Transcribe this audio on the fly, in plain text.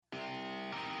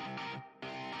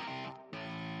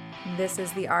This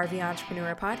is the RV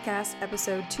Entrepreneur Podcast,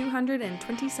 episode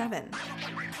 227.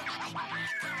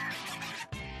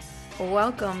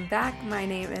 Welcome back. My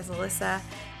name is Alyssa,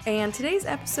 and today's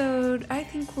episode, I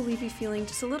think, will leave you feeling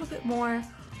just a little bit more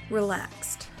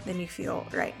relaxed than you feel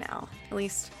right now. At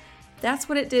least that's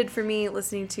what it did for me,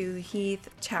 listening to Heath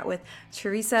chat with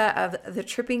Theresé of The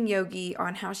Tripping Yogi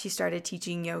on how she started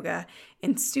teaching yoga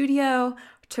in studio,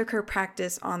 took her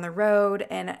practice on the road,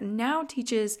 and now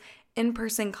teaches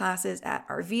in-person classes at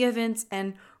RV events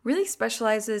and really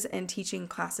specializes in teaching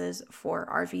classes for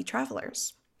RV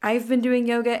travelers. I've been doing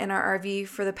yoga in our RV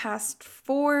for the past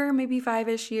 4, maybe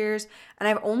 5-ish years, and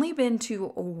I've only been to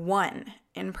one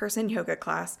in-person yoga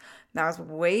class. That was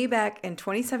way back in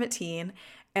 2017,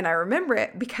 and I remember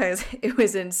it because it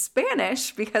was in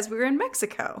Spanish because we were in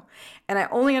Mexico, and I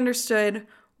only understood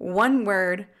one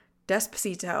word,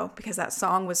 Despacito, because that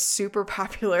song was super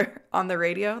popular on the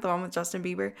radio, the one with Justin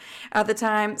Bieber at the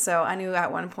time. So I knew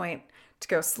at one point to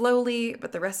go slowly,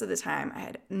 but the rest of the time I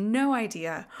had no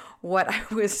idea what I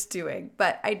was doing.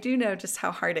 But I do know just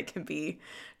how hard it can be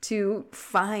to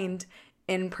find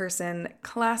in-person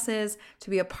classes to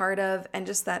be a part of, and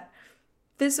just that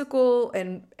physical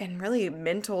and really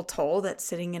mental toll that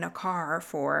sitting in a car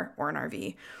or an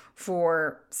RV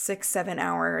for 6-7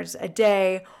 hours a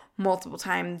day, multiple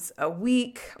times a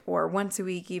week or once a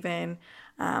week even,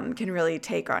 can really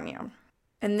take on you.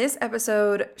 In this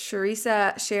episode,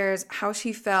 Theresé shares how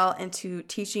she fell into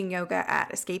teaching yoga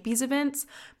at escapees events,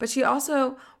 but she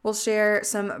also will share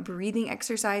some breathing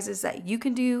exercises that you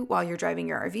can do while you're driving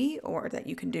your RV or that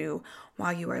you can do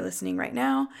while you are listening right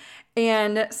now,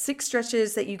 and 6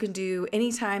 stretches that you can do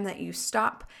anytime that you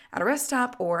stop at a rest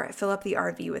stop or fill up the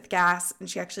RV with gas. And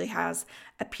she actually has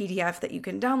a PDF that you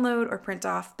can download or print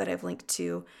off that I've linked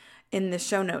to in the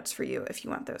show notes for you if you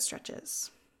want those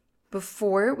stretches.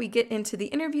 Before we get into the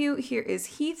interview, here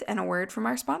is Heath and a word from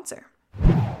our sponsor.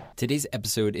 Today's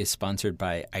episode is sponsored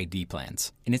by ID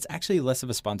Plans, and it's actually less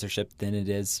of a sponsorship than it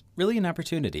is really an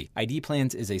opportunity. ID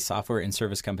Plans is a software and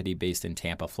service company based in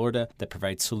Tampa, Florida that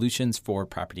provides solutions for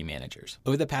property managers.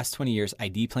 Over the past 20 years,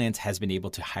 ID Plans has been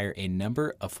able to hire a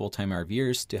number of full-time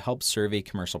RVers to help survey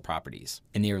commercial properties,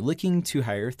 and they are looking to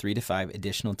hire 3 to 5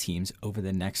 additional teams over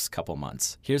the next couple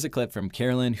months. Here's a clip from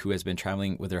Carolyn, who has been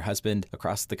traveling with her husband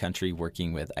across the country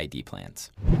working with ID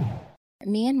Plans.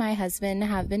 Me and my husband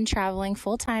have been traveling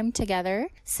full-time together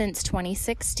since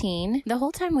 2016. The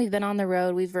whole time we've been on the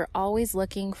road, we were always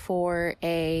looking for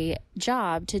a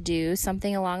job to do,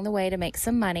 something along the way to make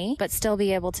some money, but still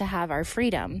be able to have our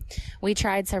freedom. We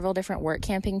tried several different work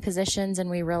camping positions, and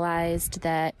we realized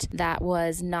that that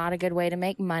was not a good way to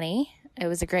make money. It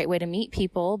was a great way to meet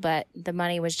people, but the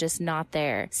money was just not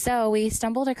there. So we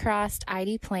stumbled across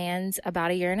ID Plans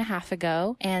about 1.5 years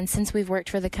ago, and since we've worked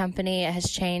for the company, it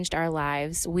has changed our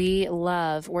lives. We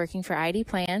love working for ID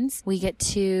Plans. We get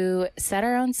to set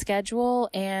our own schedule,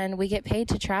 and we get paid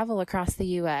to travel across the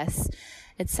U.S.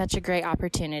 It's such a great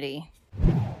opportunity.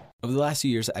 Over the last few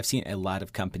years, I've seen a lot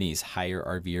of companies hire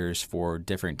RVers for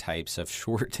different types of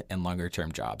short and longer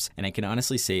term jobs. And I can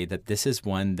honestly say that this is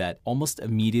one that almost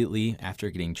immediately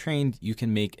after getting trained, you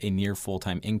can make a near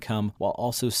full-time income while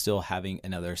also still having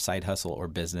another side hustle or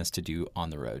business to do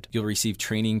on the road. You'll receive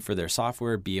training for their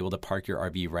software, be able to park your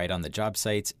RV right on the job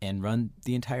sites, and run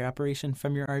the entire operation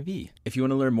from your RV. If you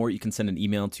want to learn more, you can send an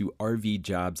email to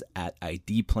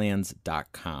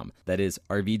rvjobs@idplans.com. That is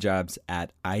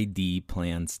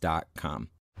rvjobs@idplans.com.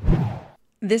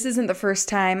 This isn't the first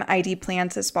time ID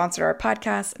Plans has sponsored our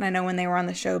podcast, and I know when they were on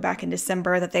the show back in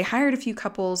December that they hired a few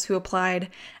couples who applied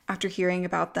after hearing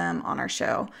about them on our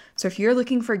show. So if you're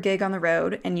looking for a gig on the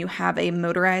road and you have a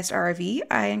motorized RV,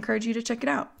 I encourage you to check it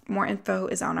out. More info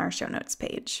is on our show notes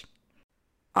page.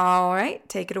 All right,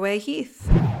 take it away, Heath.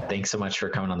 Thanks so much for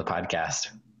coming on the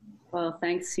podcast. Well,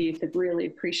 thanks, Heath. I really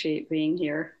appreciate being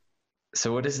here.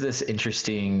 So what is this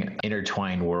interesting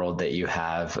intertwined world that you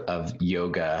have of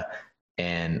yoga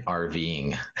and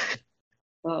RVing?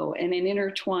 Oh, and an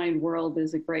intertwined world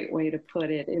is a great way to put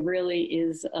it. It really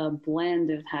is a blend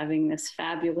of having this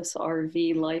fabulous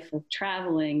RV life of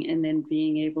traveling and then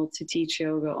being able to teach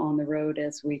yoga on the road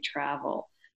as we travel.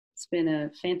 It's been a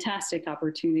fantastic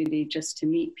opportunity just to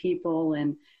meet people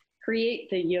and create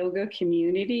the yoga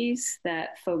communities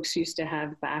that folks used to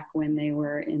have back when they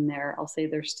were in their, I'll say,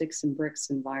 their sticks and bricks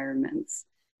environments,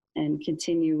 and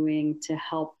continuing to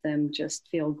help them just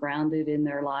feel grounded in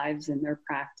their lives and their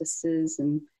practices,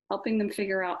 and helping them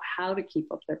figure out how to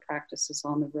keep up their practices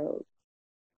on the road.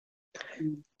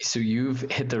 So you've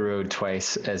hit the road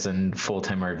twice as a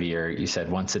full-time RVer. You said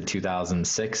once in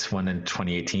 2006, one in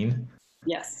 2018?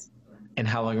 Yes. And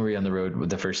how long were you on the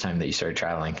road the first time that you started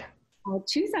traveling?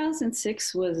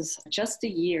 2006 was just a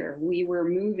year. We were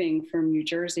moving from New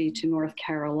Jersey to North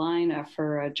Carolina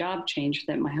for a job change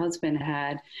that my husband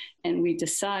had. And we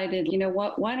decided, you know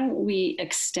what, why don't we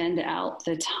extend out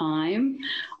the time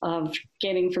of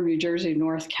getting from New Jersey to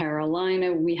North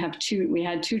Carolina? We had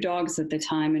two dogs at the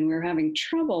time, and we were having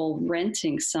trouble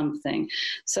renting something.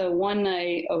 So one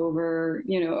night over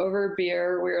a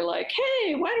beer, we were like,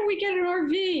 hey, why don't we get an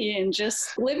RV and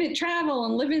just travel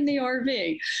and live in the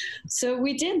RV? So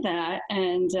we did that,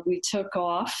 and we took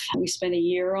off. We spent a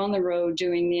year on the road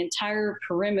doing the entire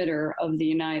perimeter of the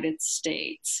United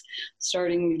States,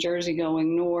 starting New Jersey,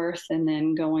 going north, and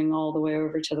then going all the way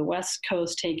over to the West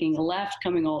Coast, taking a left,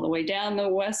 coming all the way down the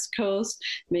West Coast,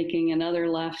 making another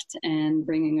left, and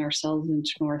bringing ourselves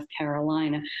into North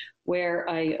Carolina, where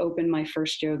I opened my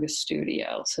first yoga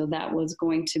studio. So that was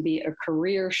going to be a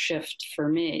career shift for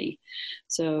me.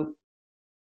 So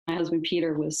my husband,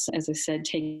 Peter, was, as I said,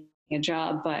 taking a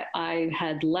job, but I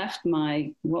had left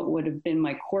what would have been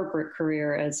my corporate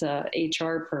career as a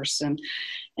HR person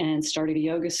and started a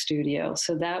yoga studio.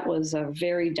 So that was a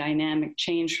very dynamic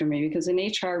change for me, because an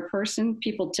HR person,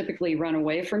 people typically run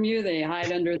away from you. They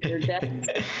hide under their desks,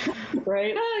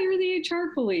 right? Oh, you're the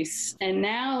HR police. And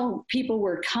now people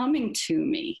were coming to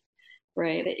me.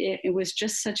 Right. It was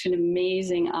just such an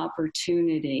amazing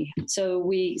opportunity. So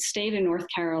we stayed in North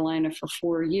Carolina for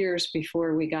 4 years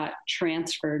before we got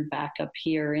transferred back up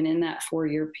here. And in that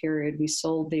 4-year period, we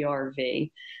sold the RV.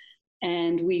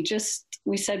 And we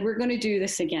said, we're going to do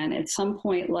this again. At some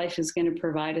point, life is going to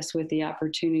provide us with the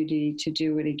opportunity to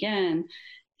do it again.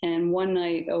 And one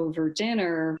night over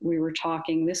dinner, we were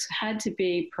talking. This had to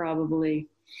be probably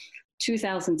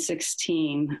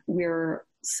 2016. We're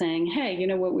saying, hey, you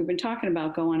know what, we've been talking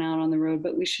about going out on the road,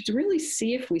 but we should really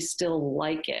see if we still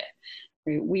like it.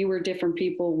 We were different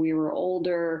people. We were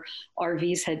older.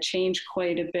 RVs had changed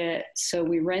quite a bit. So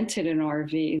we rented an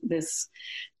RV, this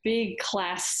big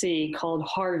Class C called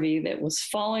Harvey that was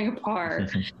falling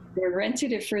apart. We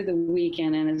rented it for the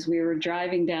weekend. And as we were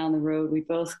driving down the road, we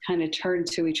both kind of turned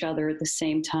to each other at the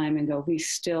same time and go, we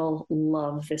still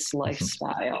love this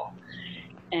lifestyle.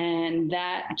 And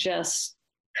that just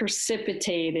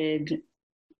precipitated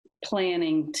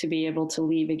planning to be able to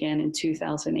leave again in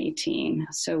 2018.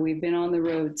 So we've been on the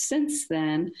road since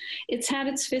then. It's had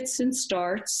its fits and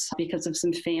starts because of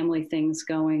some family things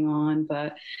going on,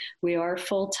 but we are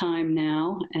full-time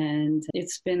now, and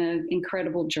it's been an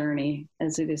incredible journey,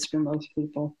 as it is for most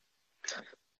people.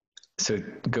 So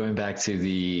going back to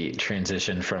the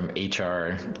transition from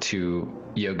HR to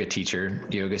yoga teacher,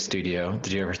 yoga studio,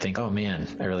 did you ever think, oh man,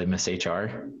 I really miss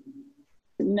HR?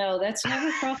 No, that's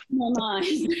never crossed my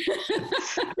mind.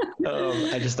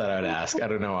 I just thought I would ask. I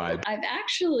don't know why.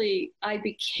 I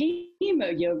became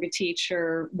a yoga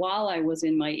teacher while I was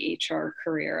in my HR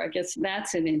career. I guess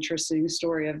that's an interesting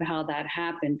story of how that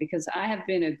happened, because I have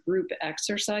been a group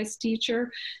exercise teacher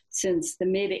since the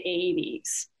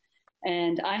mid-'80s.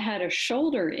 And I had a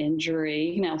shoulder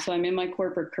injury. Now, so I'm in my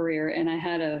corporate career, and I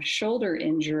had a shoulder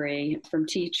injury from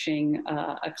teaching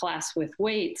a class with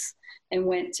weights, and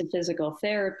went to physical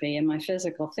therapy. And my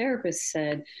physical therapist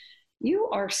said, you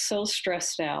are so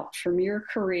stressed out from your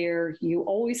career. You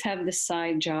always have this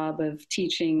side job of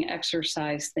teaching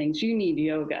exercise things. You need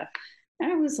yoga. And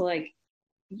I was like,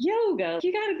 yoga?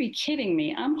 You got to be kidding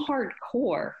me. I'm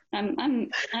hardcore. I'm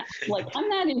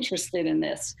not interested in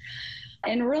this.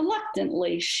 And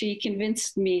reluctantly, she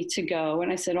convinced me to go.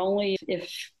 And I said, only if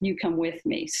you come with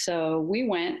me. So we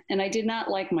went, and I did not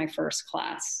like my first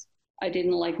class. I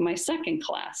didn't like my second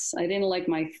class. I didn't like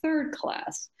my third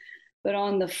class. But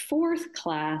on the fourth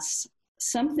class,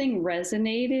 something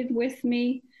resonated with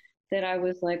me that I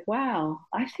was like, wow,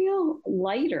 I feel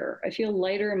lighter. I feel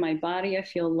lighter in my body. I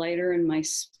feel lighter in my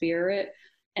spirit.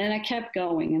 And I kept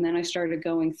going. And then I started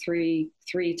going three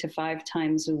to 5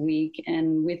 times a week.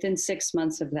 And within 6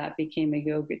 months of that, became a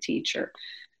yoga teacher.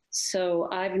 So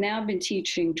I've now been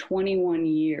teaching 21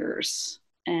 years.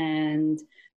 And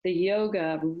the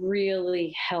yoga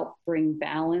really helped bring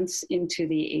balance into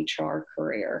the HR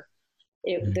career.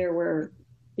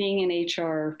 Being an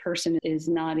HR person is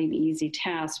not an easy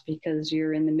task, because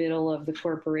you're in the middle of the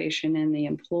corporation and the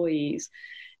employees.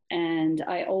 And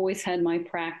I always had my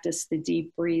practice, the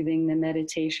deep breathing, the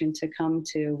meditation to come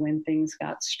to when things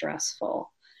got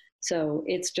stressful. So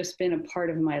it's just been a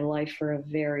part of my life for a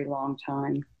very long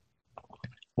time.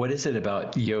 What is it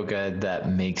about yoga that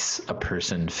makes a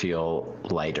person feel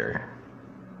lighter?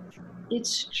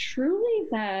 It's truly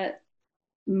that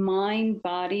mind,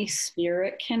 body,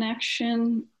 spirit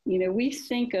connection. You know, we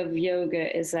think of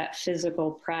yoga as that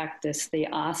physical practice, the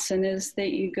asanas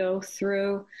that you go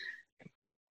through.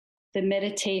 the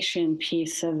meditation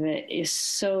piece of it is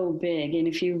so big. And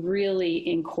if you really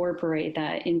incorporate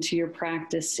that into your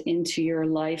practice, into your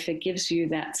life, it gives you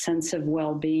that sense of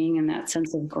well-being and that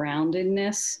sense of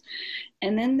groundedness.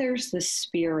 And then there's the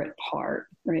spirit part,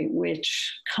 right,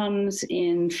 which comes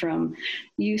in from,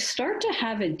 you start to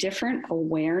have a different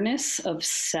awareness of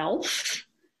self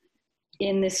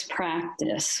in this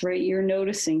practice, right? You're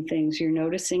noticing things. You're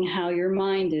noticing how your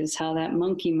mind is, how that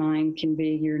monkey mind can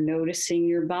be. You're noticing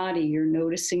your body. You're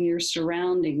noticing your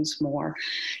surroundings more.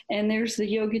 And there's the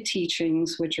yoga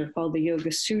teachings, which are called the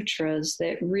Yoga Sutras,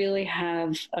 that really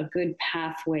have a good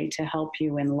pathway to help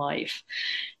you in life.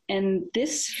 And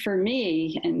this, for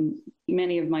me, and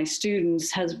many of my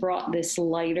students, has brought this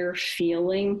lighter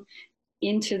feeling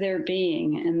into their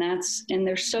being. And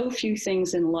there's so few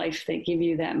things in life that give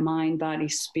you that mind, body,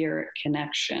 spirit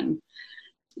connection.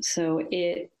 So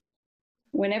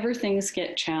whenever things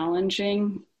get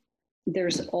challenging,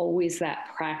 there's always that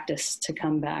practice to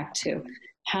come back to.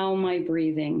 How am I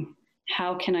breathing?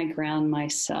 How can I ground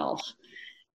myself?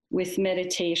 With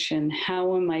meditation,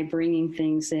 how am I bringing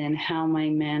things in? How am I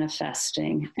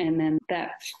manifesting? And then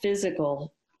that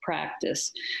physical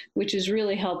practice, which is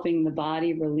really helping the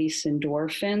body release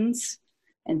endorphins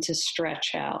and to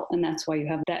stretch out. And that's why you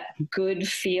have that good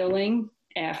feeling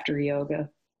after yoga.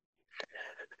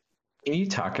 Can you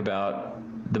talk about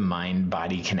the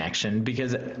mind-body connection?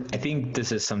 Because I think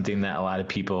this is something that a lot of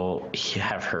people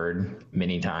have heard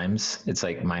many times. It's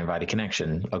like mind-body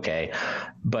connection. Okay.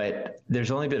 But there's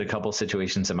only been a couple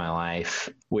situations in my life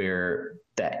where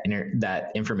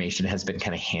that information has been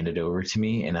kind of handed over to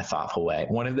me in a thoughtful way.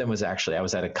 One of them was actually, I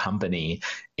was at a company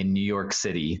in New York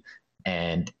City,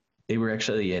 and they were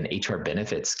actually an HR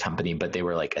benefits company, but they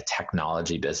were like a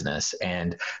technology business,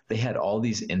 and they had all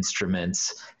these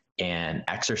instruments and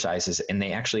exercises. And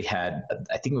they actually had,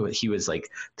 I think he was like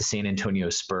the San Antonio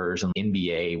Spurs and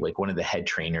NBA, like one of the head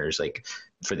trainers, like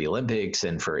for the Olympics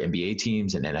and for NBA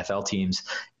teams and NFL teams.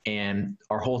 And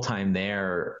our whole time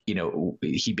there,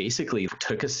 he basically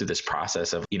took us through this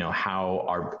process of,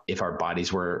 how if our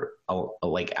bodies were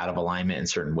like out of alignment in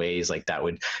certain ways, like that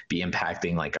would be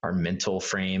impacting like our mental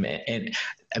frame. And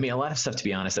I mean, a lot of stuff, to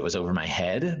be honest, that was over my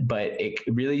head, but it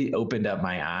really opened up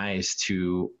my eyes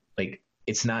to like,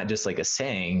 it's not just like a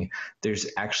saying. There's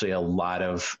actually a lot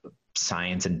of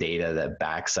science and data that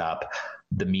backs up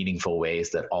the meaningful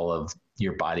ways that all of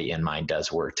your body and mind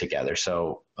does work together.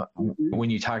 So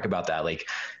when you talk about that, like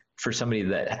for somebody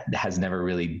that has never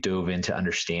really dove into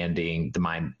understanding the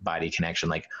mind-body connection,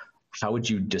 like how would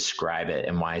you describe it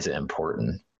and why is it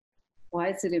important? Why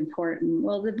is it important?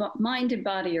 Well, the mind and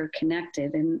body are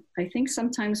connected. And I think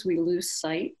sometimes we lose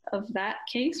sight of that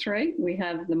case, right? We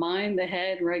have the mind, the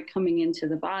head, right, coming into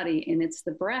the body. And it's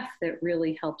the breath that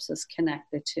really helps us connect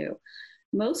the two.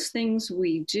 Most things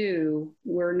we do,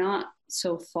 we're not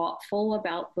so thoughtful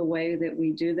about the way that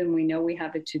we do them. We know we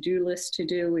have a to-do list to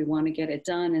do. We want to get it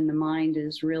done. And the mind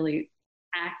is really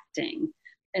acting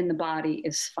and the body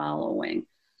is following.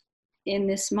 In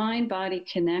this mind-body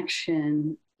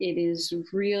connection, it is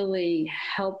really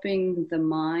helping the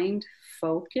mind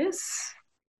focus.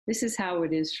 This is how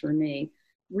it is for me,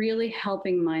 really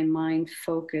helping my mind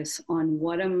focus on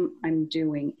what I'm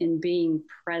doing and being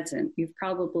present. You've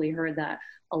probably heard that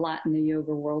a lot in the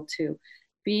yoga world too.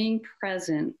 Being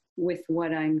present with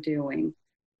what I'm doing,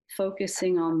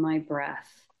 focusing on my breath,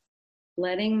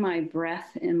 letting my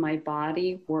breath and my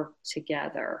body work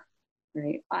together,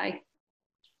 right?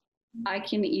 I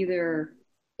can either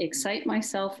excite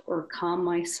myself or calm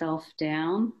myself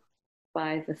down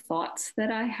by the thoughts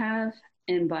that I have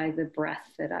and by the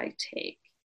breath that I take.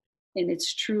 And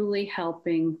it's truly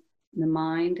helping the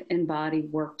mind and body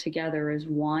work together as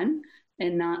one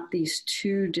and not these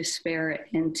two disparate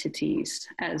entities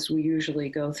as we usually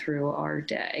go through our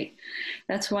day.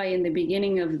 That's why in the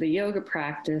beginning of the yoga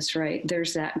practice, right,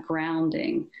 there's that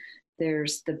grounding.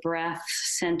 There's the breath,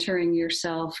 centering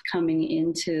yourself, coming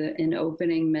into an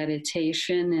opening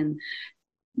meditation, and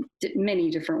many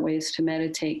different ways to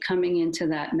meditate, coming into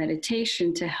that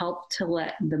meditation to help to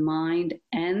let the mind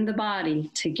and the body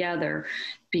together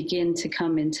begin to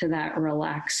come into that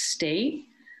relaxed state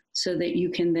so that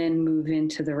you can then move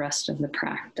into the rest of the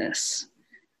practice.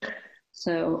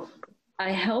 So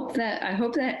I hope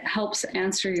that helps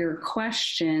answer your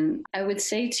question. I would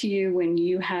say to you, when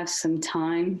you have some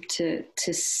time to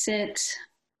sit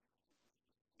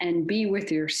and be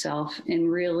with yourself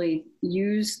and really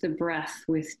use the breath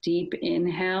with deep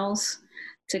inhales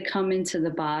to come into the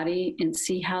body and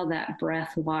see how that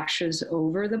breath washes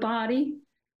over the body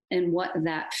and what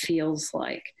that feels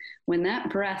like. When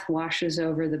that breath washes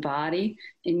over the body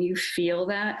and you feel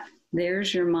that,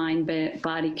 there's your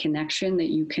mind-body connection that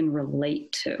you can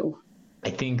relate to. I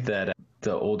think that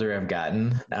the older I've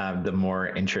gotten, the more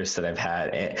interest that I've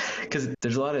had, because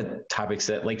there's a lot of topics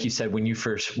that, like you said, when you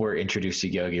first were introduced to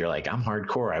yoga, you're like, I'm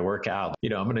hardcore, I work out,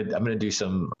 I'm gonna do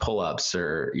some pull-ups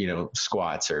or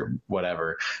squats or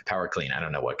whatever, power clean. I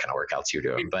don't know what kind of workouts you're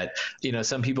doing, but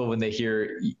some people, when they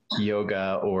hear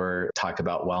yoga or talk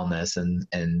about wellness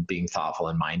and being thoughtful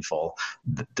and mindful,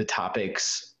 the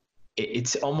topics,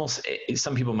 it's almost,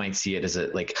 some people might see it as a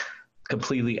like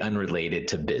completely unrelated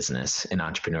to business and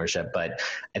entrepreneurship. But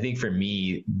I think for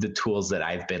me, the tools that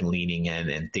I've been leaning in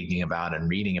and thinking about and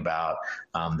reading about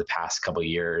the past couple of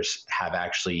years have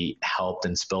actually helped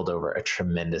and spilled over a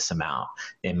tremendous amount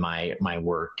in my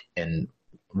work and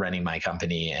running my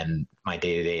company and my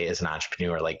day-to-day as an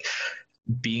entrepreneur. Like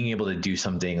being able to do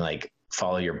something like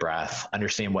follow your breath,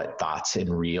 understand what thoughts and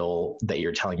real that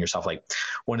you're telling yourself. Like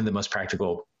one of the most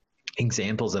practical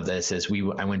examples of this is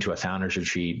I went to a founders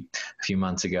retreat a few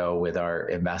months ago with our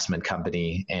investment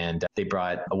company, and they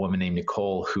brought a woman named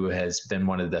Nicole, who has been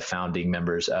one of the founding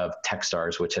members of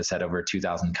Techstars, which has had over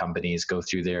 2,000 companies go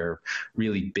through their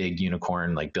really big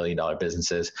unicorn, like billion-dollar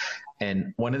businesses.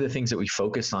 And one of the things that we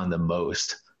focused on the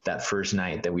most that first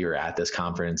night that we were at this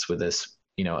conference with this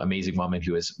amazing woman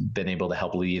who has been able to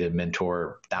help lead and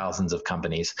mentor thousands of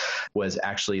companies was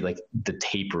actually like the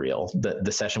tape reel.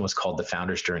 The session was called The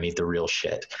Founder's Journey, the Real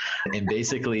Shit. And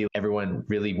basically everyone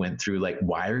really went through like,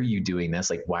 why are you doing this?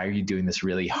 Like, why are you doing this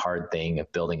really hard thing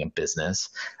of building a business?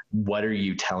 What are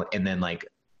you telling? And then like,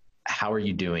 how are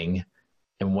you doing?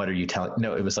 And what are you telling?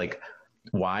 No, it was like,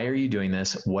 why are you doing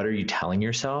this? What are you telling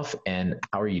yourself? And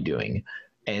how are you doing?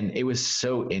 And it was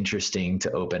so interesting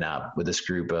to open up with this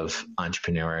group of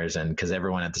entrepreneurs, and because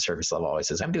everyone at the surface level always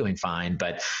says, I'm doing fine.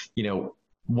 But,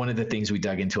 one of the things we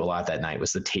dug into a lot that night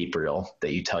was the tape reel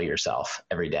that you tell yourself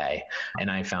every day. And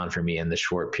I found for me in the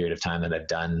short period of time that I've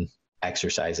done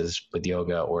exercises with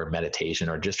yoga or meditation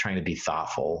or just trying to be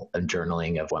thoughtful and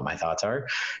journaling of what my thoughts are,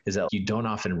 is that you don't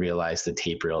often realize the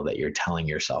tape reel that you're telling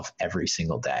yourself every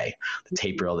single day. The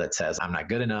tape reel that says, I'm not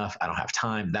good enough, I don't have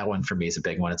time. That one for me is a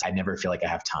big one. It's I never feel like I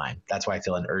have time. That's why I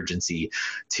feel an urgency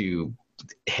to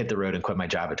hit the road and quit my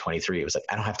job at 23. It was like,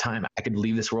 I don't have time. I could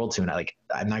leave this world soon.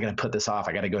 I'm not going to put this off.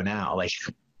 I got to go now. Like,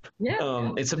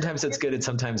 and sometimes it's good and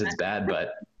sometimes it's bad,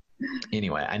 but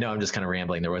anyway, I know I'm just kind of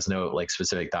rambling. There was no like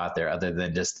specific thought there other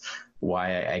than just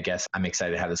why I guess I'm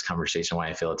excited to have this conversation, why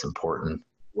I feel it's important.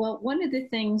 Well, one of the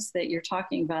things that you're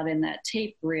talking about in that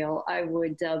tape reel, I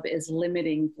would dub as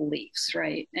limiting beliefs,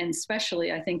 right? And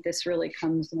especially, I think this really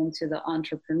comes into the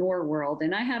entrepreneur world.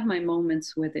 And I have my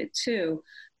moments with it too,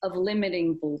 of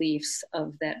limiting beliefs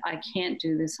of that I can't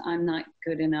do this, I'm not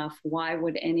good enough. Why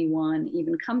would anyone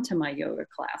even come to my yoga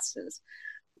classes?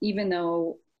 Even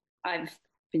though I've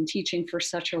been teaching for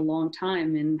such a long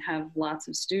time and have lots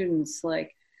of students,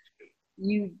 like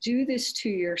you do this to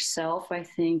yourself, I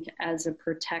think, as a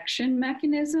protection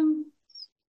mechanism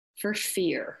for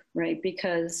fear, right?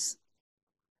 Because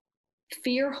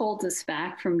fear holds us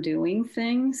back from doing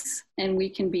things, and we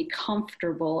can be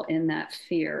comfortable in that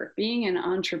fear. Being an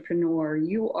entrepreneur,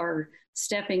 you are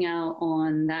stepping out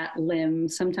on that limb,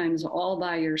 sometimes all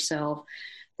by yourself.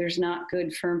 There's not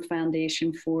good, firm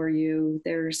foundation for you.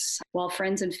 While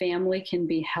friends and family can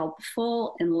be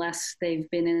helpful, unless they've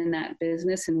been in that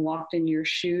business and walked in your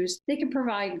shoes, they can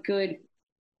provide good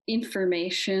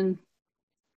information,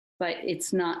 but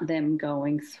it's not them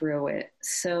going through it.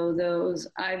 So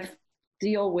I've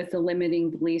deal with the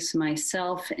limiting beliefs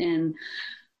myself, and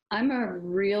I'm a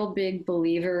real big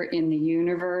believer in the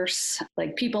universe.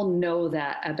 Like, people know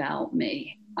that about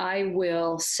me. I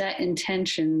will set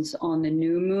intentions on the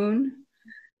new moon,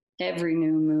 every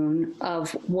new moon,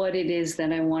 of what it is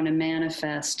that I want to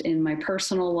manifest in my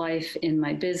personal life, in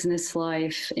my business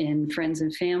life, in friends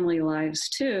and family lives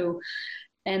too.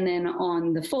 And then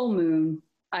on the full moon,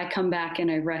 I come back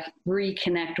and I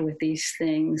reconnect with these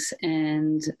things.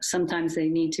 And sometimes they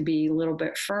need to be a little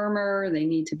bit firmer. They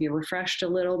need to be refreshed a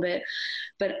little bit.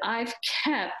 But I've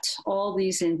kept all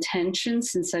these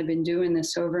intentions since I've been doing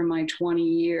this over my 20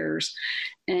 years.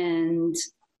 And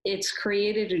it's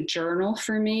created a journal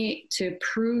for me to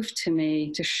prove to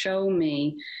me, to show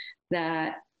me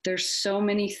that there's so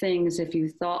many things, if you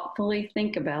thoughtfully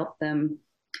think about them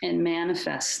and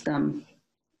manifest them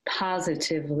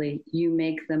positively, you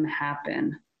make them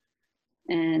happen.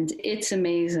 And it's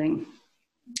amazing.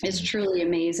 It's truly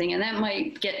amazing. And that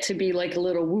might get to be like a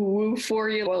little woo-woo for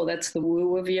you. Oh, that's the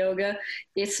woo of yoga.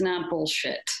 It's not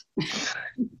bullshit.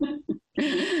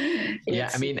 Yeah,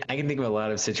 I mean, I can think of a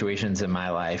lot of situations in my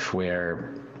life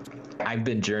where I've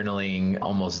been journaling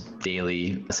almost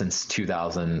daily since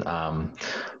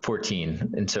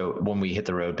 2014. And so when we hit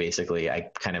the road, basically,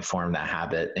 I kind of formed that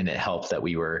habit, and it helped that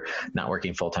we were not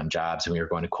working full-time jobs and we were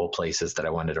going to cool places that I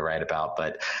wanted to write about.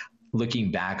 But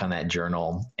looking back on that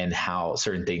journal and how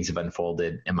certain things have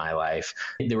unfolded in my life,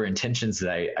 there were intentions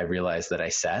that I realized that I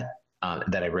set,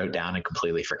 that I wrote down and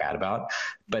completely forgot about.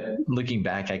 But looking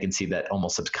back, I can see that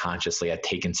almost subconsciously I've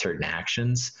taken certain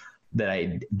actions that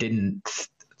I didn't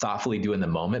thoughtfully do in the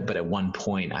moment, but at one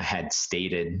point I had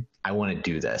stated, I want to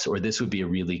do this, or this would be a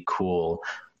really cool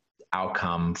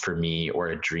outcome for me or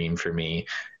a dream for me.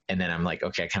 And then I'm like,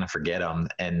 okay, I kind of forget them.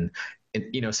 And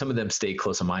some of them stay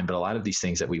close to mind, but a lot of these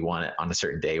things that we want on a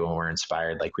certain day when we're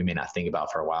inspired, like we may not think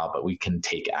about for a while, but we can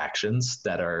take actions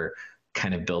that are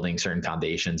kind of building certain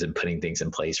foundations and putting things in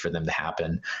place for them to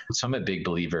happen. So I'm a big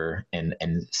believer in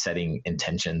setting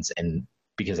intentions, and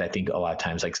because I think a lot of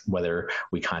times, like whether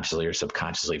we consciously or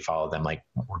subconsciously follow them, like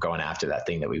we're going after that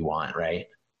thing that we want, right?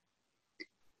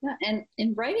 Yeah, and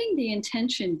in writing the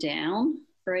intention down,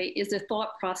 right, is a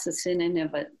thought process in and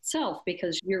of itself,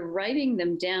 because you're writing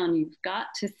them down. You've got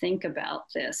to think about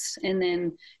this. And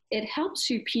then it helps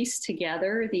you piece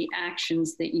together the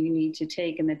actions that you need to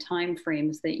take and the time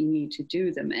frames that you need to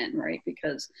do them in, right?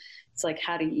 Because it's like,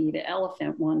 how do you eat an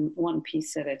elephant one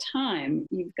piece at a time?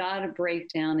 You've got to break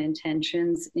down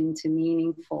intentions into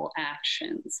meaningful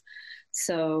actions.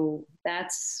 So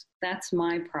that's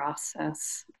my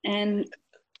process. And,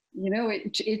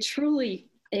 it truly,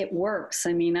 it works.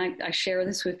 I mean, I share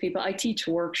this with people. I teach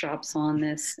workshops on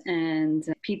this, and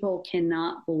people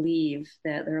cannot believe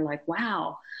that. They're like,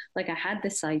 wow, like I had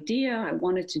this idea. I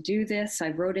wanted to do this.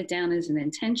 I wrote it down as an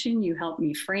intention. You helped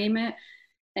me frame it.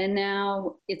 And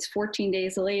now it's 14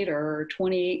 days later or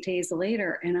 28 days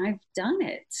later, and I've done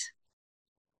it.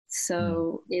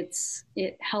 So it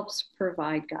helps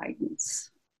provide guidance.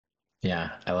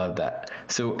 Yeah, I love that.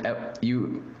 So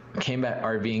you came back,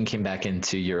 RVing came back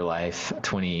into your life,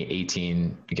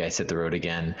 2018, you guys hit the road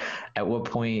again. At what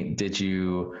point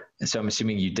so I'm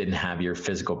assuming you didn't have your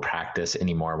physical practice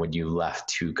anymore when you left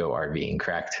to go RVing,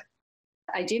 correct?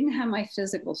 I didn't have my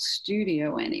physical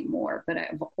studio anymore, but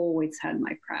I've always had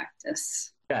my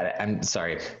practice. Got it. I'm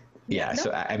sorry. Yeah. No.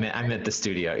 So I'm at the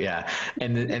studio. Yeah.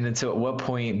 And then so at what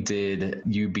point did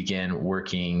you begin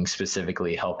working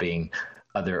specifically helping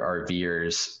other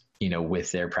RVers,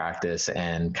 with their practice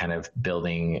and kind of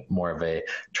building more of a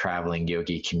traveling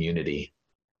yogi community?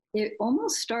 It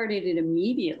almost started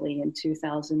immediately in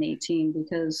 2018,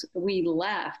 because we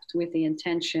left with the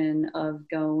intention of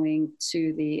going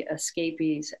to the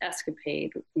Escapees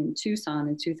Escapade in Tucson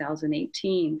in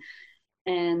 2018.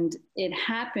 And it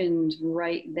happened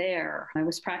right there. I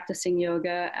was practicing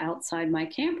yoga outside my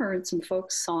camper, and some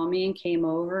folks saw me and came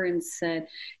over and said,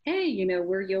 hey,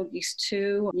 we're yogis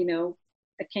too.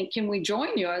 Can we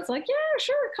join you? I was like, yeah,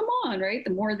 sure, come on, right? The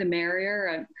more the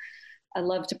merrier. I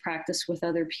love to practice with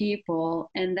other people.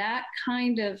 And that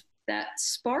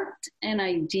sparked an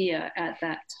idea at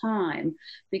that time,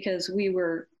 because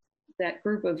that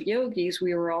group of yogis,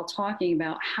 we were all talking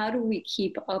about how do we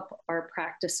keep up our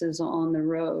practices on the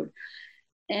road.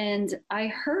 And I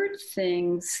heard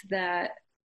things that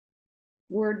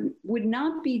would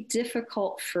not be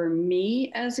difficult for me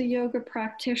as a yoga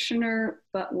practitioner,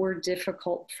 but were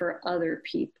difficult for other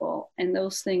people. And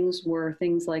those things were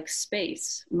things like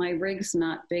space. My rig's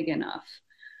not big enough.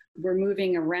 We're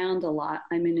moving around a lot.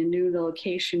 I'm in a new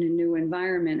location, a new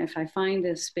environment. If I find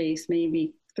a space,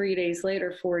 maybe 3 days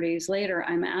later, 4 days later,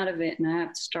 I'm out of it and I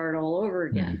have to start all over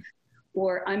again.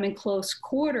 Or I'm in close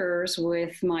quarters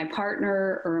with my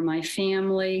partner or my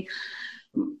family.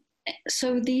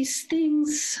 So these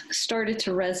things started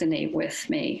to resonate with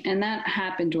me. And that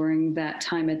happened during that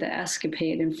time at the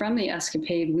Escapade. And from the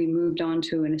Escapade, we moved on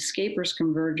to an Escapers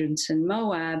Convergence in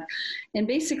Moab. And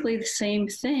basically the same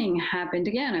thing happened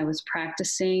again. I was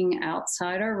practicing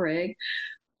outside our rig.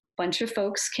 Bunch of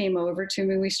folks came over to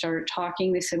me. We started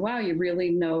talking. They said, wow, you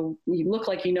look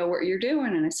like you know what you're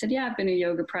doing. And I said, yeah, I've been a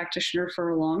yoga practitioner for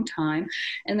a long time.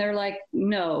 And they're like,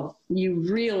 no, you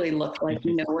really look like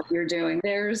you know what you're doing.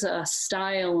 There's a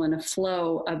style and a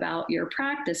flow about your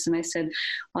practice. And I said,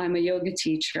 well, I'm a yoga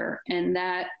teacher. And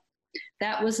that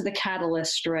was the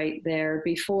catalyst right there.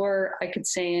 Before I could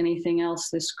say anything else,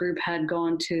 this group had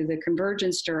gone to the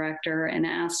convergence director and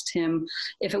asked him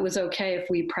if it was okay if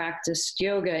we practiced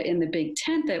yoga in the big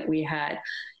tent that we had.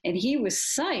 And he was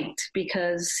psyched,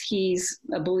 because he's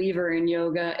a believer in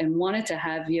yoga and wanted to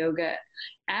have yoga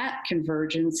at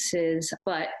convergences,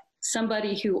 but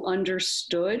somebody who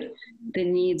understood the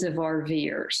needs of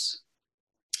RVers.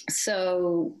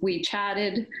 So we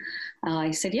chatted.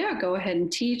 I said, yeah, go ahead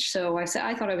and teach. So I said,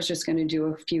 I thought I was just going to do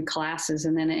a few classes,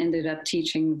 and then I ended up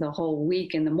teaching the whole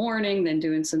week in the morning, then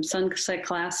doing some sunset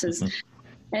classes.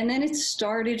 And then it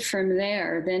started from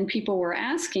there. Then people were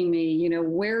asking me, you know,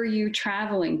 where are you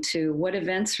traveling to? What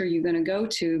events are you going to go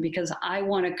to? Because I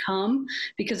want to come,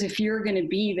 because if you're going to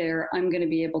be there, I'm going to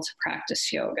be able to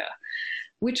practice yoga,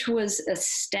 which was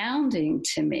astounding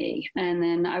to me. And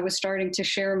then I was starting to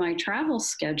share my travel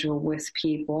schedule with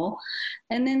people.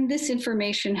 And then this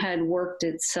information had worked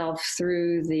itself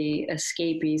through the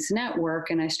Escapees network.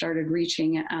 And I started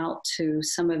reaching out to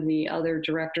some of the other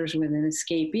directors within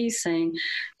Escapees saying,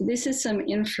 this is some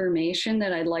information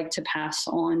that I'd like to pass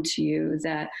on to you,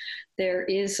 that there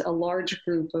is a large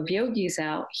group of yogis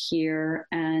out here,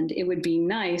 and it would be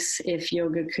nice if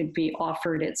yoga could be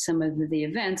offered at some of the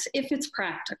events if it's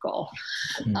practical.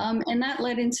 And that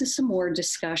led into some more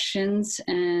discussions.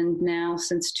 And now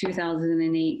since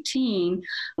 2018,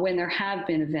 when there have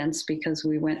been events, because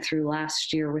we went through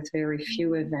last year with very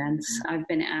few events, I've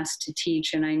been asked to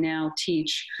teach, and I now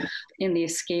teach in the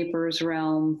escapers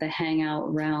realm, the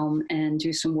hangout realm, and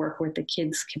do some work with the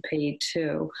kids capade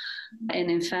too. And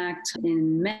in fact,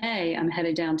 in May, I'm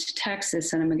headed down to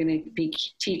Texas, and I'm going to be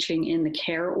teaching in the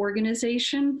care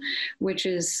organization, which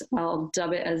is, I'll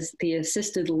dub it as the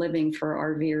assisted living for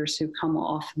RVers who come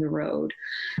off the road.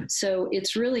 So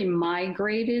it's really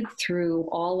migrated through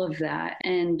all of that.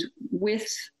 And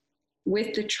with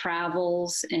the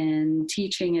travels and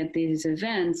teaching at these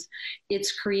events,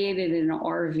 it's created an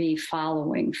RV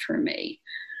following for me.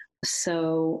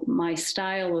 So my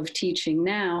style of teaching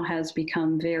now has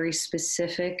become very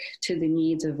specific to the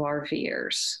needs of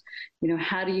RVers. You know,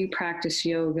 how do you practice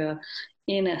yoga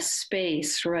in a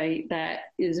space, right, that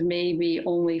is maybe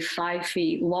only 5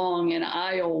 feet long and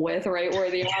aisle width, right, or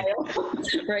the aisle,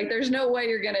 right? There's no way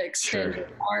you're going to extend your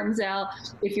arms out.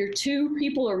 If you're 2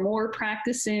 people or more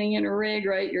practicing in a rig,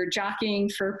 right, you're jockeying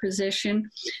for position.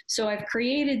 So I've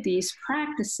created these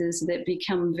practices that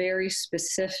become very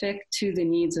specific to the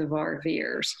needs of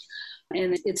RVers.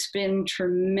 And it's been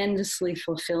tremendously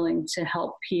fulfilling to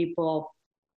help people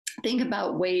think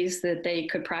about ways that they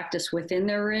could practice within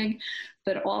their rig,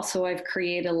 but also I've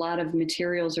created a lot of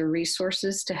materials or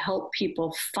resources to help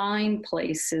people find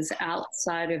places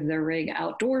outside of their rig,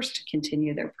 outdoors, to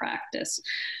continue their practice.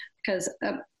 Because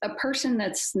a person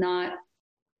that's not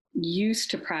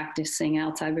used to practicing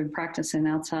outside, I've been practicing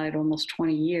outside almost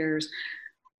 20 years,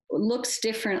 looks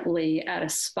differently at a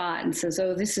spot and says,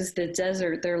 oh, this is the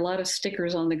desert. There are a lot of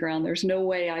stickers on the ground. There's no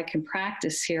way I can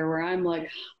practice here, where I'm like,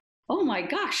 oh my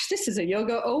gosh, this is a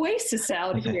yoga oasis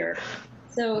out here.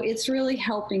 So it's really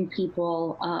helping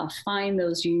people find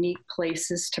those unique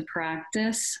places to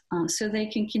practice so they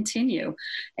can continue.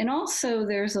 And also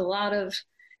there's a lot of,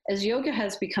 as yoga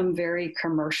has become very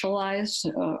commercialized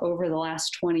over the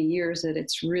last 20 years, that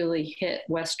it's really hit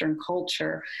Western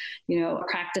culture, you know,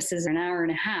 practices an hour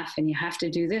and a half, and you have to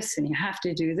do this and you have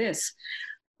to do this.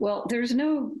 Well, there's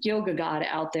no yoga god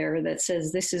out there that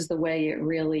says this is the way it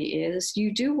really is.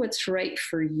 You do what's right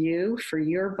for you, for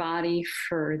your body,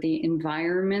 for the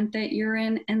environment that you're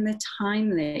in, and the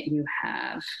time that you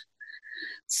have.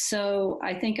 So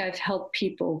I think I've helped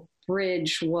people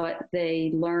bridge what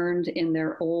they learned in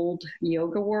their old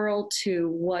yoga world to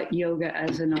what yoga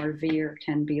as an RVer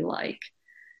can be like,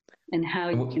 and how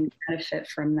you can benefit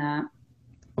from that.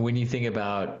 When you think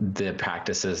about the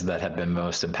practices that have been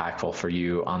most impactful for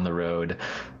you on the road,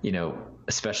 you know,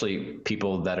 especially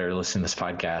people that are listening to this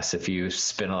podcast, if you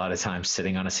spend a lot of time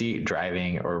sitting on a seat,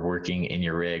 driving or working in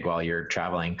your rig while you're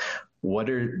traveling, what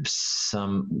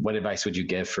advice would you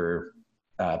give for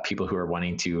people who are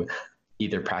wanting to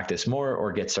either practice more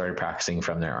or get started practicing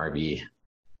from their RV?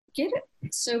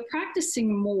 So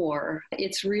practicing more,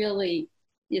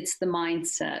 it's the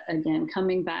mindset, again,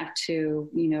 coming back to,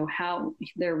 you know, how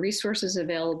there are resources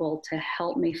available to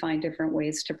help me find different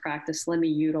ways to practice. Let me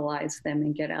utilize them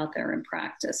and get out there and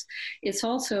practice. It's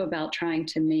also about trying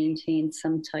to maintain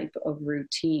some type of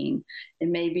routine. It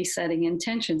may be setting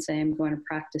intention, say I'm going to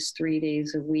practice 3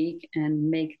 days a week,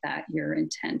 and make that your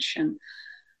intention.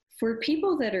 For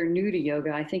people that are new to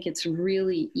yoga, I think it's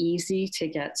really easy to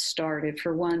get started.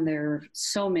 For one, there are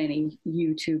so many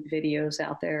YouTube videos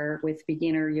out there with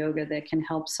beginner yoga that can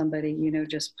help somebody, you know,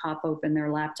 just pop open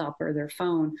their laptop or their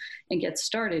phone and get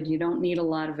started. You don't need a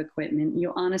lot of equipment.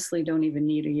 You honestly don't even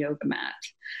need a yoga mat.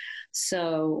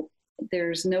 So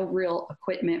there's no real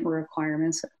equipment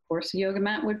requirements. Of course, a yoga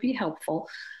mat would be helpful.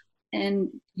 And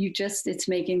it's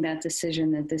making that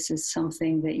decision that this is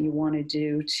something that you want to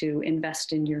do, to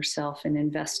invest in yourself and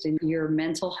invest in your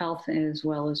mental health as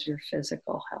well as your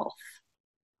physical health.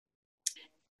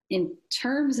 In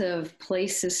terms of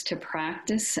places to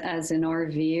practice as an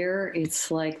RVer, it's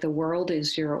like the world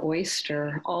is your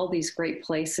oyster. All these great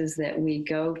places that we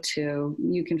go to,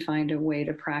 you can find a way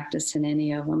to practice in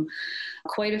any of them.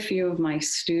 Quite a few of my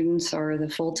students are the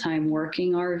full-time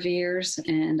working RVers,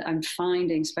 and I'm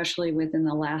finding, especially within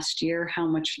the last year, how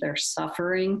much they're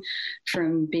suffering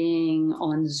from being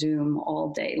on Zoom all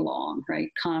day long, right?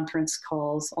 Conference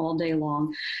calls all day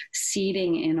long.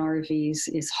 Seating in RVs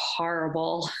is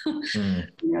horrible.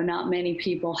 Not many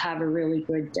people have a really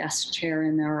good desk chair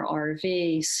in their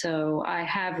RV. So I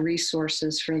have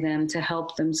resources for them to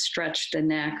help them stretch the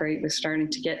neck, right? We're starting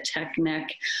to get tech neck.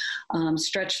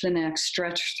 Stretch the neck,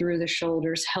 stretch through the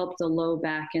shoulders, help the low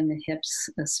back and the hips,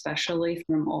 especially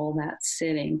from all that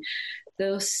sitting.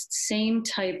 Those same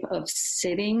type of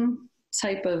sitting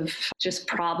type of just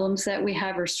problems that we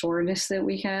have or soreness that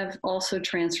we have also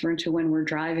transfer into when we're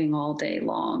driving all day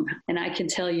long. And I can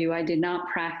tell you, I did not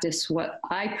practice what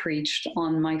I preached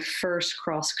on my first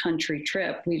cross-country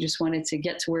trip. We just wanted to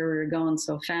get to where we were going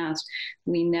so fast.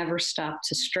 We never stopped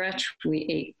to stretch. We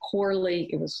ate poorly.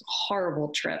 It was a horrible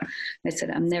trip. I said,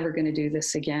 I'm never going to do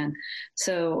this again.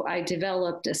 So I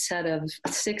developed a set of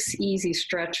 6 easy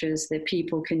stretches that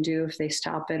people can do if they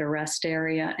stop at a rest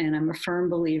area. And I'm a firm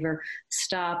believer,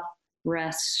 stop,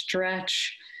 rest,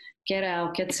 stretch, get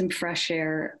out, get some fresh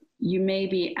air. You may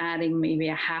be adding maybe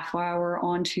a half hour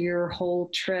onto your whole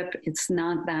trip. It's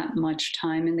not that much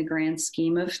time in the grand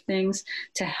scheme of things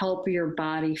to help your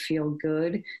body feel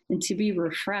good and to be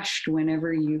refreshed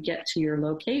whenever you get to your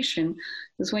location.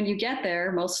 Because when you get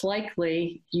there, most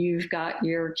likely you've got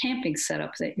your camping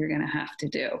setup that you're going to have to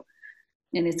do.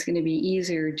 And it's going to be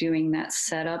easier doing that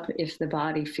setup if the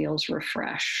body feels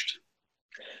refreshed.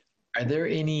 Are there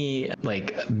any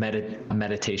like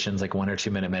meditations, like 1 or 2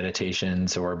 minute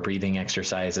meditations or breathing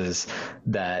exercises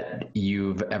that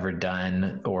you've ever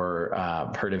done or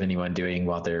heard of anyone doing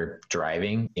while they're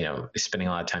driving, spending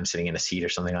a lot of time sitting in a seat or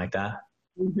something like that?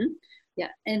 Mm-hmm. Yeah.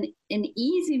 And an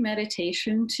easy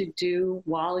meditation to do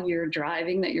while you're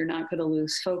driving that you're not going to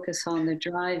lose focus on the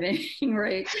driving,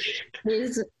 right?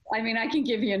 I can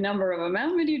give you a number of them.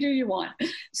 How many do you want?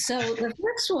 So the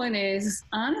first one is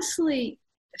honestly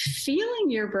feeling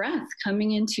your breath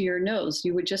coming into your nose.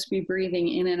 You would just be breathing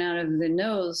in and out of the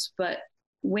nose, but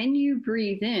when you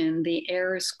breathe in, the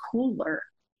air is cooler,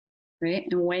 right?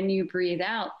 And when you breathe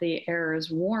out, the air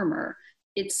is warmer.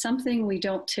 It's something we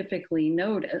don't typically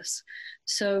notice.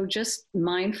 So just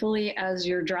mindfully as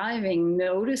you're driving,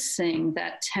 noticing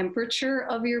that temperature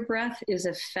of your breath is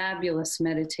a fabulous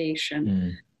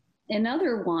meditation.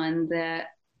 Another one that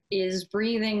is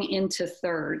breathing into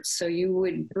thirds. So you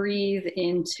would breathe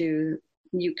into,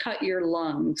 you cut your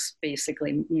lungs,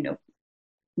 basically,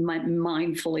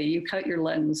 mindfully, you cut your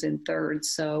lungs in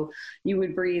thirds. So you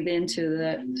would breathe into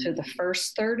the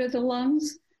first third of the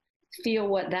lungs, feel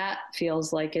what that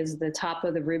feels like as the top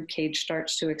of the rib cage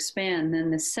starts to expand.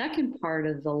 Then the second part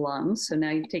of the lungs, so now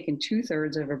you've taken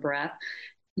 2/3 of a breath,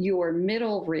 your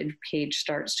middle rib cage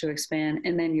starts to expand,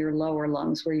 and then your lower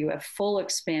lungs, where you have full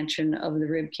expansion of the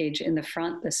rib cage in the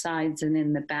front, the sides, and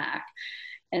in the back.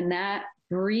 And that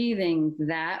breathing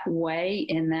that way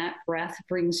in that breath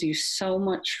brings you so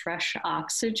much fresh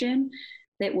oxygen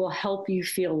that will help you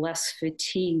feel less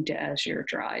fatigued as you're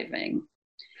driving.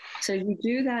 So you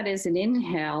do that as an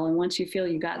inhale, and once you feel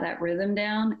you got that rhythm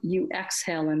down, you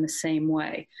exhale in the same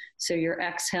way. So you're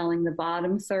exhaling the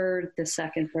bottom third, the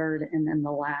second third, and then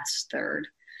the last third.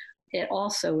 It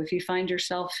also, if you find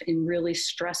yourself in really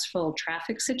stressful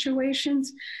traffic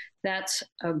situations, that's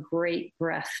a great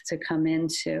breath to come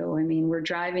into. I mean, we're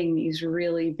driving these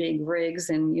really big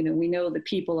rigs, and we know the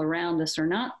people around us are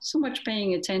not so much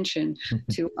paying attention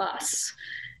to us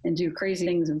and do crazy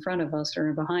things in front of us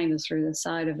or behind us or the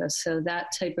side of us. So that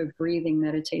type of breathing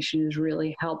meditation is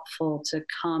really helpful to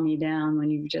calm you down when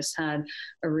you've just had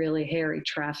a really hairy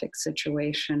traffic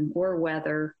situation or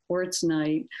weather, or it's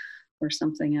night or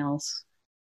something else.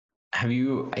 Have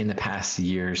you, in the past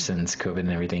year since COVID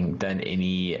and everything, done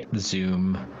any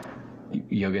Zoom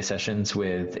yoga sessions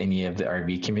with any of the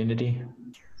RV community?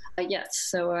 Yes.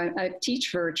 So I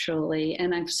teach virtually,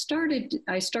 and I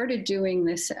started doing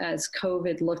this as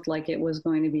COVID looked like it was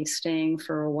going to be staying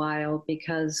for a while,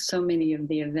 because so many of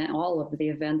all of the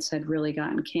events had really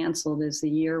gotten canceled as the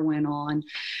year went on.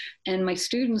 And my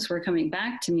students were coming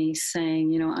back to me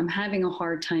saying, I'm having a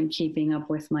hard time keeping up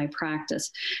with my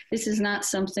practice. This is not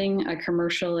something I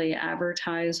commercially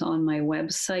advertise on my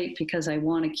website because I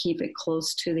want to keep it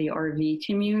close to the RV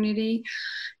community.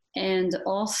 And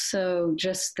also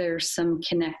just there's some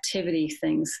connectivity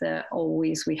things that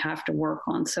always we have to work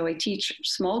on. So I teach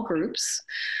small groups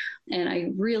And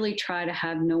I really try to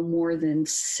have no more than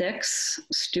 6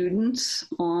 students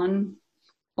on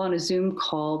a Zoom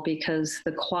call, because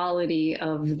the quality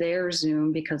of their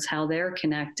Zoom, because how they're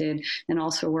connected, and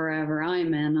also wherever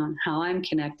I'm in on how I'm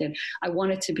connected, I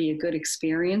want it to be a good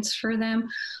experience for them.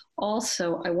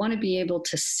 Also, I want to be able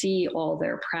to see all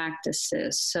their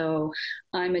practices. So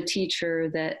I'm a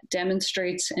teacher that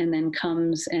demonstrates and then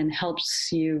comes and helps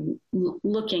you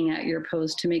looking at your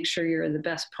pose to make sure you're the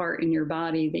best part in your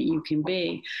body that you can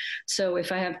be. So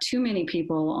if I have too many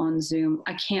people on Zoom,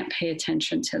 I can't pay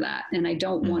attention to that. And I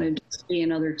don't want to just be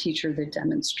another teacher that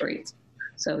demonstrates.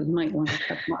 So you might want to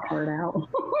cut my heart out.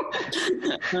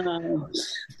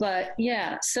 But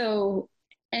yeah, so.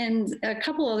 And a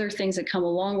couple other things that come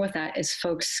along with that is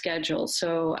folks' schedules.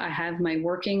 So I have my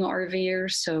working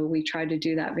RVers, so we try to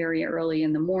do that very early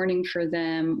in the morning for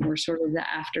them, or sort of the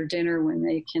after dinner when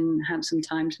they can have some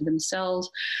time to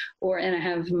themselves. And I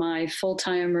have my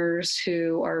full-timers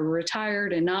who are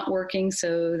retired and not working,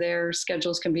 so their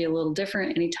schedules can be a little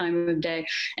different any time of day.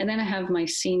 And then I have my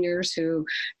seniors who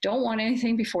don't want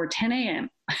anything before 10 a.m.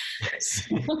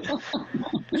 So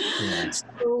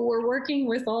we're working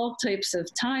with all types of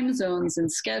time zones and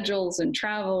schedules and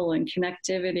travel and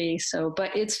connectivity. So,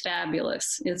 but it's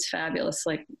fabulous. It's fabulous.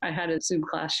 Like I had a Zoom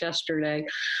class yesterday,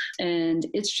 and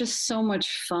it's just so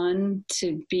much fun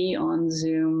to be on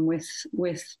Zoom with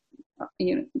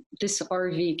this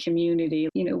RV community.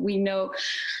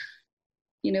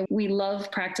 We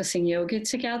love practicing yoga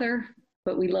together,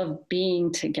 but we love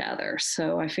being together.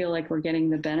 So I feel like we're getting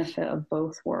the benefit of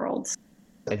both worlds.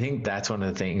 I think that's one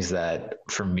of the things that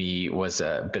for me was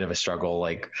a bit of a struggle,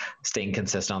 like staying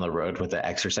consistent on the road with the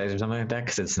exercise or something like that.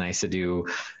 Cause it's nice to do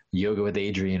yoga with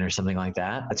Adrienne or something like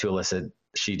that. To Alyssa,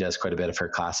 she does quite a bit of her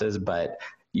classes, but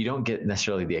you don't get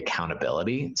necessarily the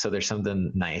accountability. So there's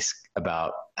something nice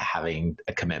about having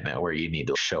a commitment where you need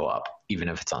to show up, even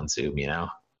if it's on Zoom,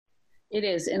 It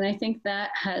is. And I think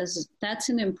that's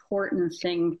an important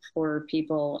thing for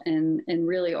people and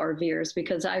really RVers,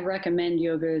 because I recommend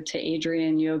yoga to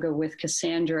Adrienne, yoga with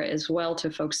Cassandra as well to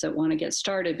folks that want to get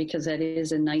started, because that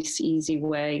is a nice, easy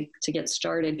way to get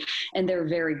started. And they're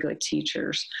very good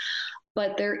teachers.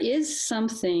 But there is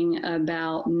something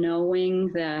about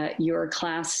knowing that your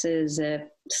class is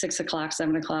at 6 o'clock,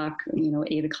 7 o'clock,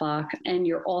 8 o'clock, and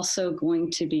you're also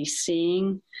going to be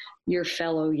seeing your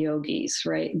fellow yogis,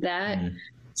 right? That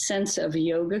sense of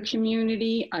yoga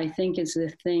community, I think, is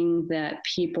the thing that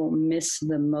people miss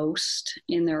the most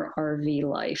in their RV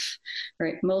life,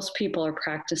 right? Most people are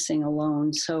practicing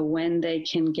alone. So when they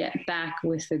can get back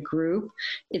with a group,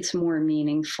 it's more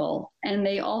meaningful. And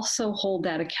they also hold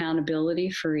that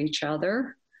accountability for each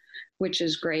other, which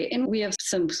is great. And we have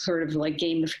some sort of like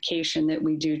gamification that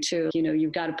we do too.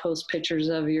 You've got to post pictures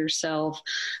of yourself.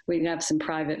 We have some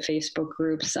private Facebook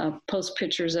groups, post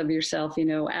pictures of yourself,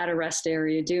 at a rest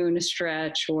area, doing a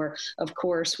stretch, or of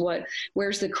course,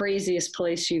 where's the craziest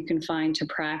place you can find to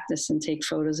practice, and take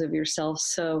photos of yourself.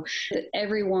 So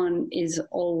everyone is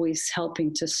always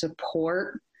helping to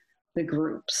support the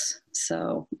groups.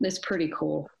 So it's pretty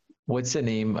cool. What's the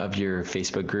name of your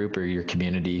Facebook group or your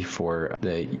community for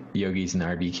the yogis in the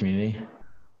RV community?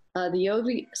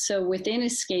 So within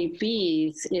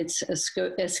Escapees, it's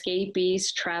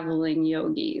Escapees Traveling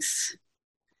Yogis.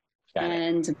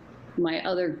 And my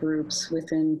other groups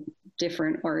within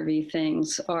different RV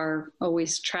things are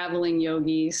always Traveling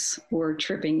Yogis or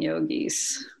Tripping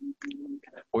Yogis.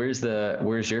 Where's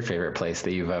your favorite place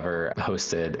that you've ever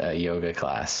hosted a yoga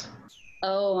class?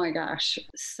 Oh my gosh.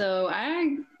 So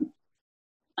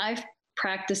I've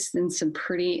practiced in some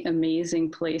pretty amazing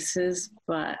places,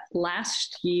 but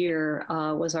last year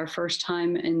was our first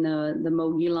time in the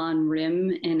Mogollon Rim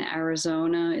in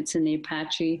Arizona. It's in the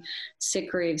Apache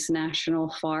Sitgraves National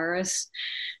Forest.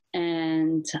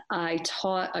 And I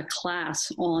taught a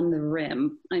class on the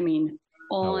rim. The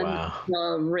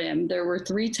rim. There were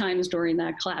 3 times during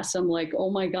that class. I'm like, oh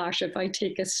my gosh, if I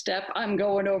take a step, I'm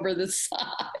going over the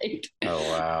side. Oh,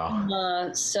 wow.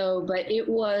 But it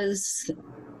was,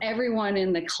 everyone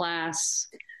in the class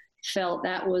felt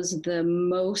that was the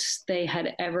most they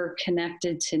had ever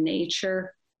connected to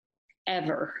nature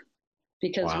ever.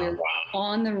 Because we were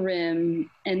on the rim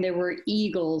and there were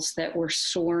eagles that were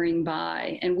soaring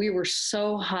by, and we were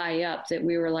so high up that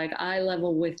we were like eye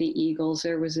level with the eagles.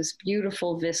 There was this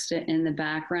beautiful vista in the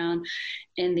background,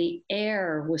 and the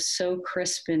air was so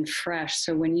crisp and fresh.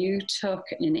 So when you took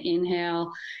an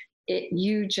inhale,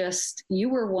 you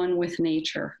were one with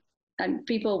nature. And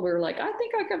people were like, I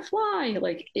think I could fly.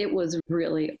 Like, it was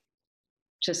really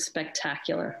just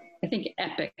spectacular. I think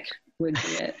epic would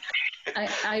be it.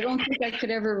 I don't think I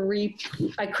could ever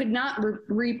I could not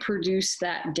reproduce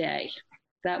that day.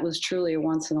 That was truly a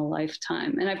once in a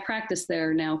lifetime. And I've practiced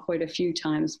there now quite a few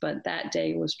times, but that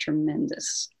day was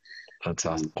tremendous. That's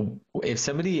awesome. If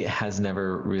somebody has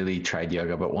never really tried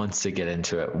yoga but wants to get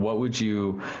into it, what would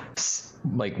you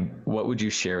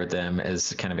share with them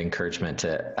as kind of encouragement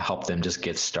to help them just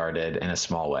get started in a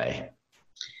small way?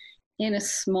 In a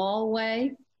small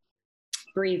way,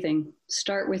 breathing.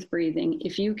 Start with breathing.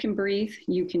 If you can breathe,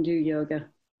 you can do yoga.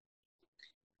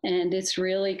 And it's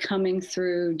really coming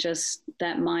through just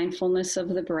that mindfulness of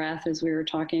the breath, as we were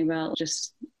talking about,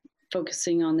 just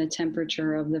focusing on the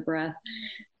temperature of the breath.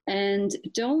 And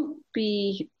don't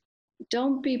be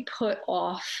put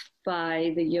off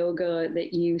by the yoga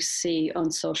that you see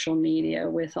on social media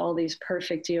with all these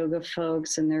perfect yoga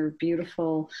folks and their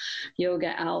beautiful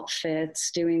yoga outfits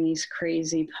doing these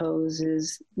crazy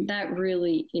poses. That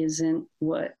really isn't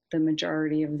what the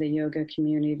majority of the yoga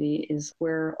community is.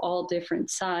 We're all different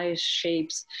size,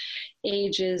 shapes,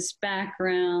 ages,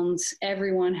 backgrounds.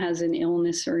 Everyone has an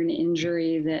illness or an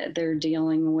injury that they're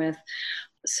dealing with.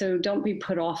 So don't be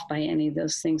put off by any of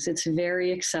those things. It's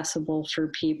very accessible for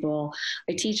people.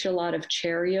 I teach a lot of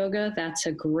chair yoga. That's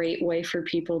a great way for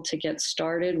people to get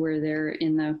started, where they're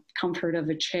in the comfort of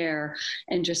a chair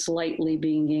and just lightly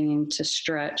beginning to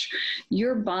stretch.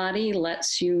 Your body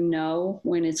lets you know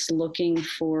when it's looking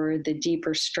for the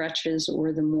deeper stretches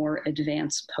or the more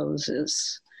advanced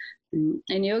poses.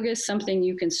 And yoga is something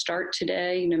you can start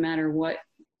today, no matter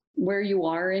where you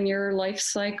are in your life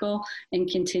cycle, and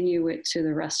continue it to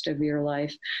the rest of your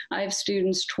life. I have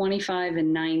students 25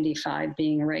 and 95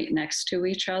 being right next to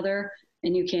each other,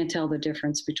 and you can't tell the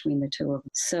difference between the two of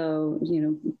them. So,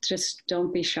 just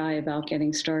don't be shy about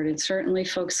getting started. Certainly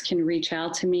folks can reach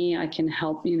out to me. I can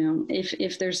help,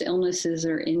 if there's illnesses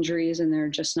or injuries and they're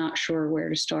just not sure where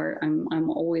to start, I'm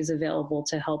always available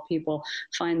to help people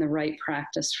find the right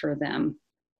practice for them.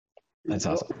 That's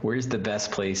awesome. Where's the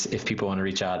best place if people want to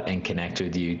reach out and connect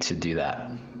with you to do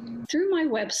that? Through my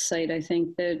website, I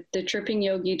think the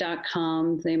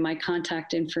trippingyogi.com, my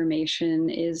contact information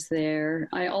is there.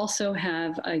 I also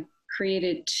I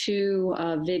created 2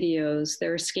 videos.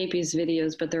 They're escapees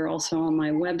videos, but they're also on my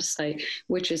website,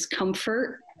 which is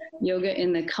Comfort, Yoga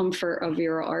in the Comfort of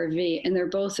Your RV. And they're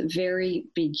both very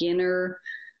beginner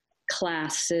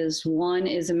classes. One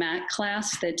is a mat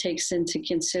class that takes into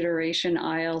consideration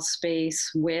aisle space,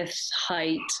 width,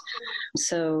 height.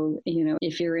 So,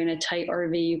 if you're in a tight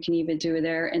RV, you can even do it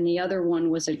there. And the other one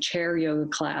was a chair yoga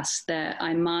class that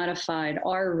I modified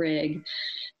our rig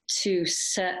to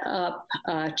set up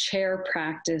chair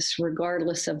practice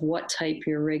regardless of what type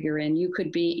your rig you're in. You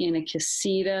could be in a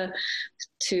casita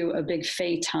to a big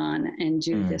futon and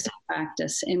do this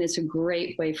practice. And it's a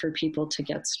great way for people to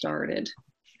get started.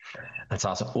 That's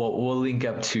awesome. Well, we'll link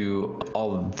up to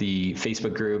all of the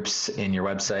Facebook groups and your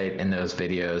website and those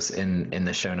videos in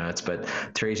the show notes. But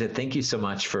Theresé, thank you so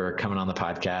much for coming on the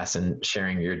podcast and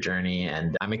sharing your journey.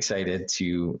 And I'm excited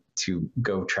to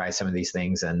go try some of these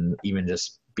things and even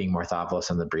just being more thoughtful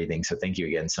on the breathing. So thank you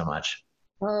again so much.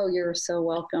 Oh, you're so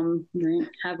welcome.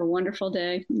 Have a wonderful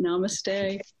day.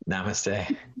 Namaste.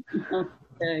 Namaste.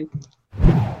 Okay.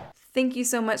 Thank you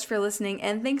so much for listening,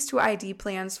 and thanks to ID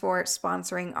Plans for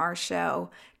sponsoring our show.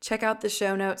 Check out the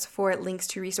show notes for links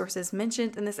to resources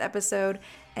mentioned in this episode,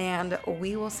 and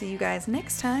we will see you guys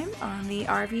next time on the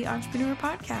RV Entrepreneur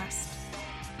Podcast.